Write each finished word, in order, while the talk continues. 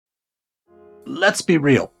Let's be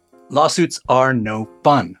real. Lawsuits are no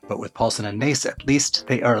fun, but with Paulson and Nace, at least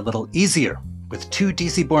they are a little easier. With two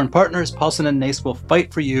DC-born partners, Paulson and Nace will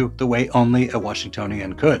fight for you the way only a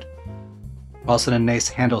Washingtonian could. Paulson and Nace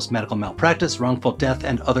handles medical malpractice, wrongful death,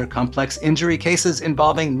 and other complex injury cases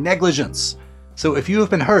involving negligence. So if you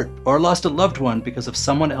have been hurt or lost a loved one because of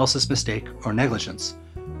someone else's mistake or negligence,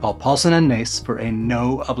 call Paulson and Nace for a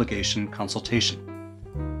no-obligation consultation.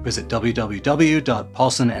 Visit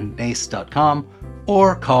www.paulsonandnace.com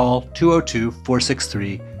or call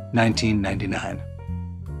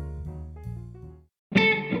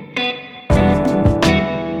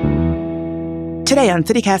 202-463-1999. Today on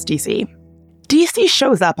CityCast DC, DC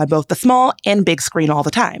shows up on both the small and big screen all the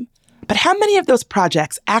time. But how many of those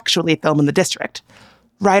projects actually film in the district?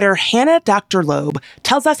 Writer Hannah Dr. Loeb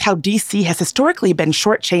tells us how DC has historically been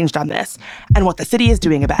shortchanged on this and what the city is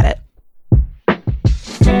doing about it.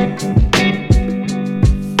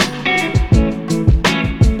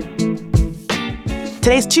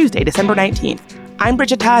 Today's Tuesday, December 19th. I'm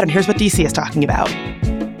Bridget Todd, and here's what DC is talking about.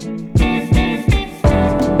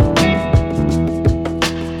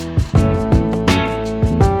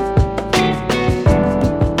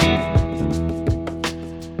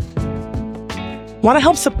 Want to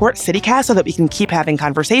help support CityCast so that we can keep having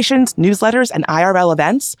conversations, newsletters, and IRL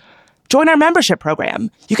events? Join our membership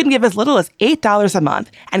program. You can give as little as $8 a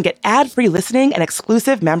month and get ad-free listening and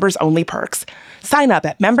exclusive members-only perks. Sign up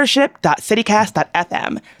at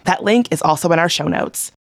membership.citycast.fm. That link is also in our show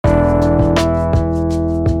notes.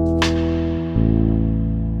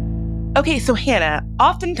 Okay, so Hannah,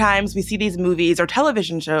 oftentimes we see these movies or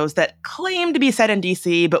television shows that claim to be set in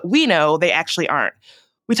DC, but we know they actually aren't.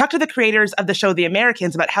 We talked to the creators of the show The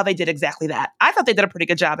Americans about how they did exactly that. I thought they did a pretty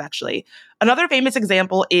good job, actually. Another famous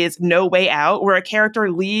example is No Way Out, where a character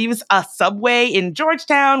leaves a subway in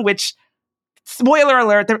Georgetown, which, spoiler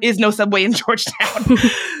alert, there is no subway in Georgetown.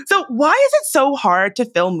 So why is it so hard to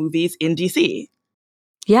film movies in DC?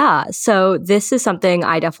 Yeah, so this is something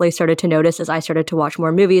I definitely started to notice as I started to watch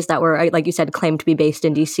more movies that were, like you said, claimed to be based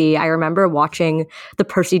in DC. I remember watching the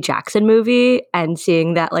Percy Jackson movie and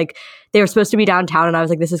seeing that, like, they were supposed to be downtown, and I was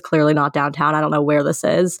like, this is clearly not downtown. I don't know where this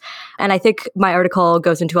is. And I think my article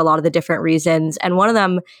goes into a lot of the different reasons, and one of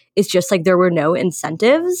them is just, like, there were no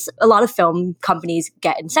incentives. A lot of film companies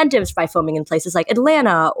get incentives by filming in places like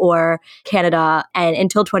Atlanta or Canada, and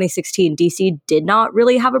until 2016, DC did not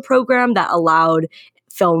really have a program that allowed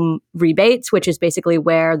film rebates, which is basically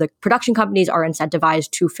where the production companies are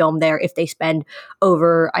incentivized to film there if they spend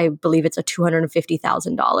over, I believe it's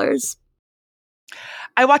 $250,000.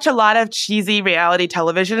 I watch a lot of cheesy reality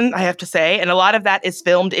television, I have to say, and a lot of that is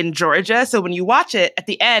filmed in Georgia. So when you watch it, at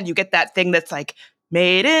the end, you get that thing that's like,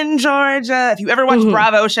 made in Georgia. If you ever watch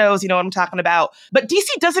Bravo shows, you know what I'm talking about. But DC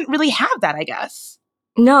doesn't really have that, I guess.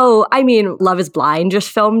 No, I mean, Love is Blind just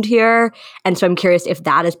filmed here. And so I'm curious if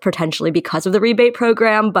that is potentially because of the rebate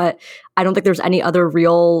program, but I don't think there's any other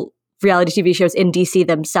real reality TV shows in DC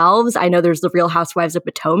themselves. I know there's the Real Housewives of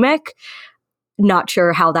Potomac. Not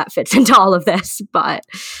sure how that fits into all of this, but...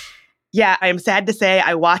 Yeah, I am sad to say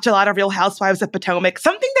I watch a lot of Real Housewives of Potomac.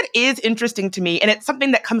 Something that is interesting to me, and it's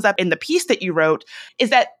something that comes up in the piece that you wrote, is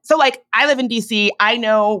that, so like, I live in DC. I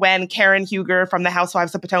know when Karen Huger from the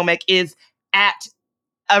Housewives of Potomac is at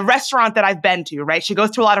a restaurant that I've been to, right? She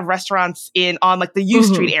goes to a lot of restaurants on like the U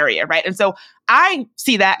Street area, right? And so I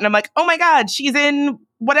see that and I'm like, oh my God, she's in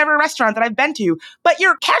whatever restaurant that I've been to. But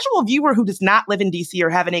your casual viewer who does not live in DC or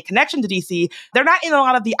have any connection to DC, they're not in a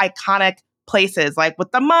lot of the iconic places, like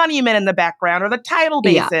with the monument in the background or the tidal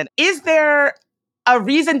basin. Yeah. Is there a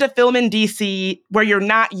reason to film in DC where you're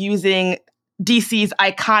not using DC's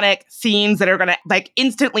iconic scenes that are going to like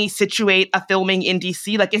instantly situate a filming in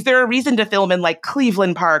DC? Like, is there a reason to film in like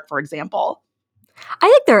Cleveland Park, for example? I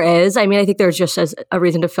think there is. I mean, I think there's just a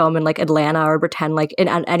reason to film in like Atlanta or pretend like in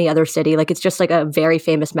any other city. Like, it's just like a very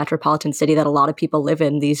famous metropolitan city that a lot of people live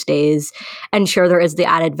in these days. And sure, there is the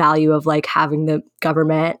added value of like having the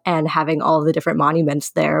government and having all the different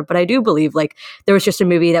monuments there. But I do believe like there was just a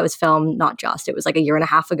movie that was filmed, it was like a year and a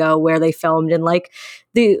half ago where they filmed in like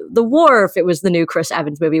the Wharf. It was the new Chris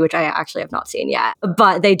Evans movie, which I actually have not seen yet.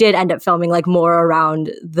 But they did end up filming like more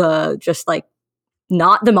around the just like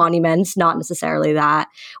not the monuments, not necessarily that,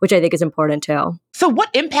 which I think is important too. So what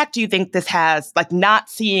impact do you think this has, like not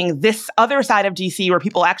seeing this other side of DC where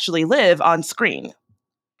people actually live on screen?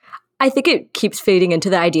 I think it keeps fading into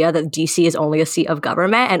the idea that DC is only a seat of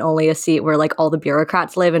government and only a seat where like all the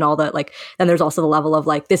bureaucrats live and all the like, then there's also the level of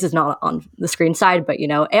like, this is not on the screen side, but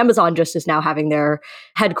Amazon just is now having their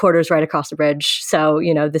headquarters right across the bridge. So,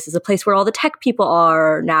 this is a place where all the tech people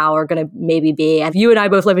are going to maybe be. And you and I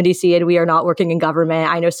both live in DC and we are not working in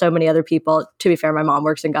government. I know so many other people. To be fair, my mom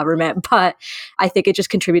works in government, but I think it just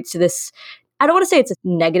contributes to this. I don't want to say it's a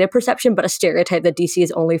negative perception, but a stereotype that DC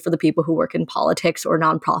is only for the people who work in politics or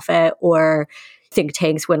nonprofit or think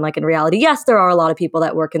tanks, when like in reality, yes, there are a lot of people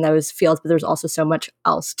that work in those fields, but there's also so much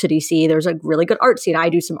else to DC. There's a really good art scene. I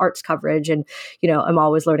do some arts coverage and, I'm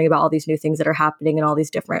always learning about all these new things that are happening and all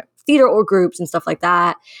these different theater or groups and stuff like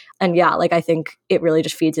that. And yeah, like I think it really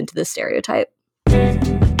just feeds into this stereotype.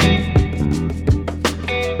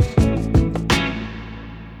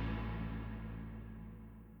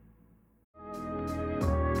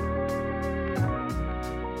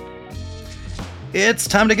 It's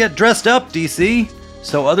time to get dressed up, DC!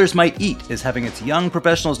 So Others Might Eat is having its Young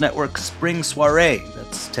Professionals Network Spring Soiree.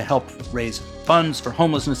 That's to help raise funds for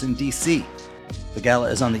homelessness in DC. The gala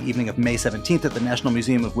is on the evening of May 17th at the National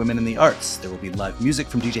Museum of Women in the Arts. There will be live music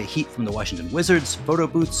from DJ Heat from the Washington Wizards, photo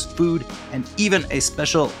booths, food, and even a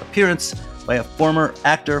special appearance by a former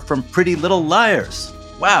actor from Pretty Little Liars.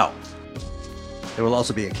 Wow! There will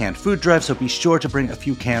also be a canned food drive, so be sure to bring a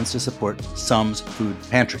few cans to support SUM's Food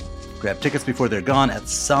Pantry. Grab tickets before they're gone at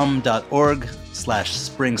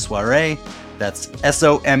sum.org/spring soiree. That's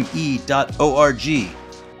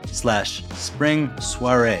some.org/spring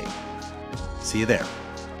soiree. See you there.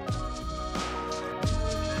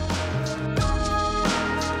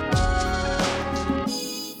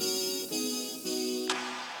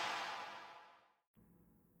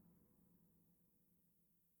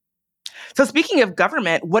 So speaking of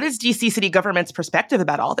government, what is DC city government's perspective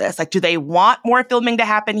about all this? Like, do they want more filming to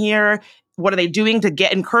happen here? What are they doing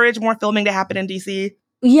to encourage more filming to happen in DC?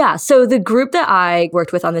 Yeah, so the group that I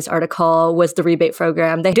worked with on this article was the rebate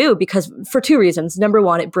program. They do because for two reasons. Number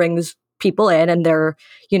one, it brings people in and they're,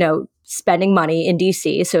 spending money in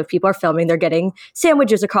DC. So if people are filming, they're getting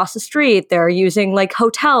sandwiches across the street. They're using like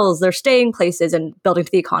hotels, they're staying places and building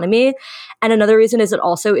to the economy. And another reason is it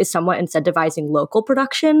also is somewhat incentivizing local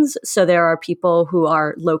productions. So there are people who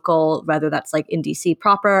are local, whether that's like in DC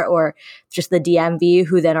proper or just the DMV,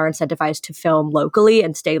 who then are incentivized to film locally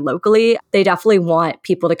and stay locally. They definitely want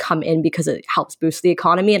people to come in because it helps boost the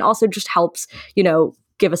economy and also just helps,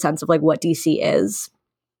 give a sense of like what DC is.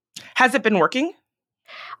 Has it been working?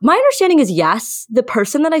 My understanding is yes. The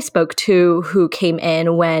person that I spoke to who came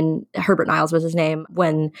in when Herbert Niles was his name,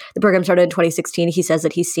 when the program started in 2016, he says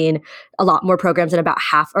that he's seen a lot more programs and a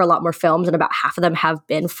lot more films, and about half of them have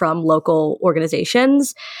been from local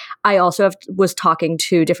organizations. I also was talking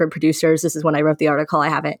to different producers. This is when I wrote the article. I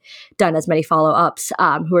haven't done as many follow-ups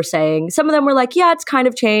who are saying, some of them were like, yeah, it's kind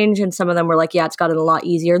of changed. And some of them were like, yeah, it's gotten a lot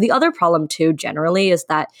easier. The other problem too, generally, is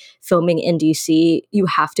that filming in DC, you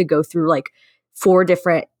have to go through like 4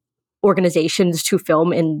 different organizations to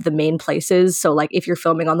film in the main places. So like if you're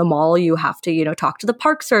filming on the mall, you have to, talk to the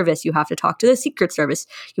Park Service, you have to talk to the Secret Service,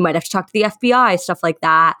 you might have to talk to the FBI, stuff like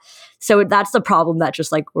that. So that's the problem that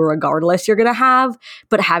just like regardless you're going to have,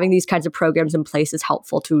 but having these kinds of programs in place is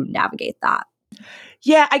helpful to navigate that.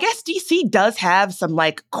 Yeah, I guess DC does have some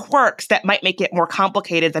like quirks that might make it more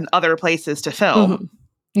complicated than other places to film. Mm-hmm.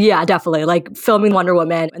 Yeah, definitely. Like filming Wonder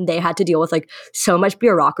Woman, and they had to deal with like so much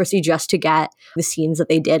bureaucracy just to get the scenes that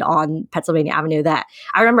they did on Pennsylvania Avenue that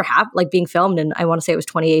I remember being filmed, and I want to say it was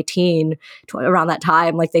 2018, around that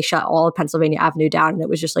time, like they shut all of Pennsylvania Avenue down, and it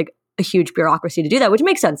was just like a huge bureaucracy to do that, which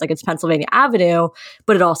makes sense. Like it's Pennsylvania Avenue,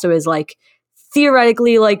 but it also is like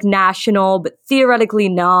theoretically like national, but theoretically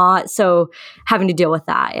not. So having to deal with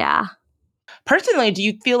that, yeah. Personally, do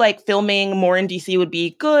you feel like filming more in DC would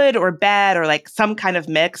be good or bad or like some kind of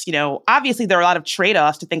mix? Obviously there are a lot of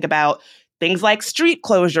trade-offs to think about, things like street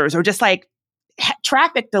closures or just like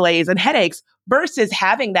traffic delays and headaches versus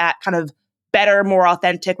having that kind of better, more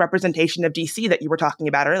authentic representation of DC that you were talking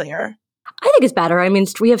about earlier. I think it's better. I mean,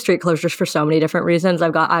 we have street closures for so many different reasons.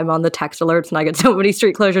 I'm on the text alerts and I get so many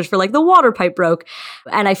street closures for like the water pipe broke.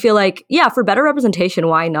 And I feel like, yeah, for better representation,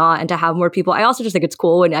 why not? And to have more people. I also just think it's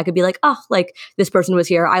cool when I could be like, oh, like this person was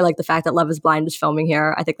here. I like the fact that Love is Blind is filming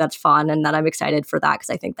here. I think that's fun. And that I'm excited for that because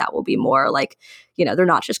I think that will be more like, they're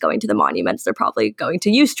not just going to the monuments. They're probably going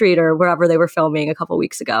to U Street or wherever they were filming a couple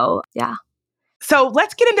weeks ago. Yeah. So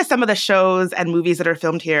let's get into some of the shows and movies that are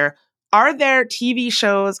filmed here. Are there TV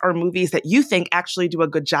shows or movies that you think actually do a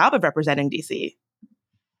good job of representing DC?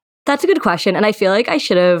 That's a good question. And I feel like it's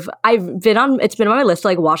been on my list to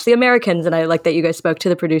like watch The Americans. And I like that you guys spoke to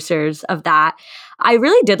the producers of that. I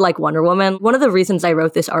really did like Wonder Woman. One of the reasons I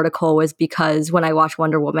wrote this article was because when I watched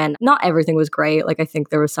Wonder Woman, not everything was great. Like I think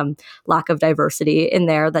there was some lack of diversity in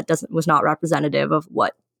there that was not representative of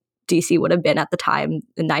what DC would have been at the time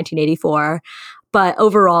in 1984. But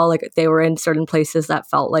overall, like they were in certain places that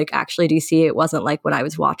felt like actually DC. It wasn't like when I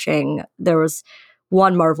was watching, there was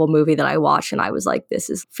one Marvel movie that I watched and I was like, this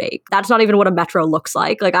is fake. That's not even what a Metro looks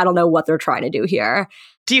like. Like, I don't know what they're trying to do here.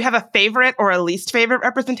 Do you have a favorite or a least favorite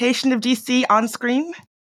representation of DC on screen?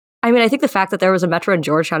 I mean, I think the fact that there was a Metro in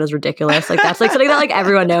Georgetown is ridiculous. Like, that's like something that like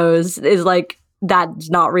everyone knows is like, that's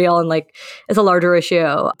not real and like it's a larger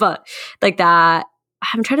issue. But like that,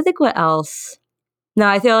 I'm trying to think what else. No,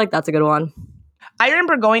 I feel like that's a good one. I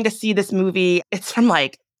remember going to see this movie. It's from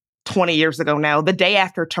like 20 years ago now, The Day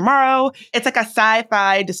After Tomorrow. It's like a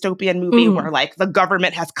sci-fi dystopian movie where like the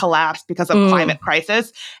government has collapsed because of climate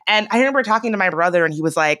crisis. And I remember talking to my brother and he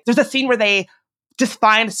was like, there's a scene where they just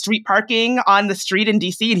find street parking on the street in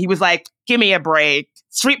DC. And he was like, give me a break.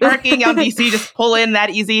 Street parking on DC, just pull in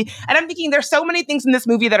that easy. And I'm thinking there's so many things in this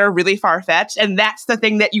movie that are really far-fetched. And that's the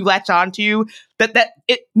thing that you latch onto, that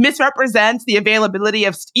it misrepresents the availability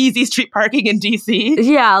of easy street parking in DC.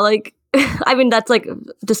 Yeah, like, I mean, that's like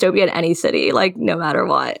dystopia in any city, like no matter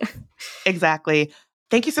what. Exactly.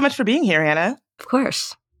 Thank you so much for being here, Anna. Of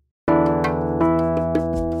course.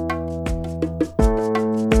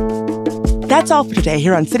 That's all for today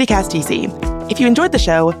here on CityCast DC. If you enjoyed the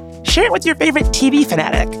show, share it with your favorite TV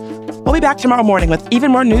fanatic. We'll be back tomorrow morning with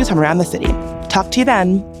even more news from around the city. Talk to you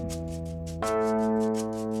then.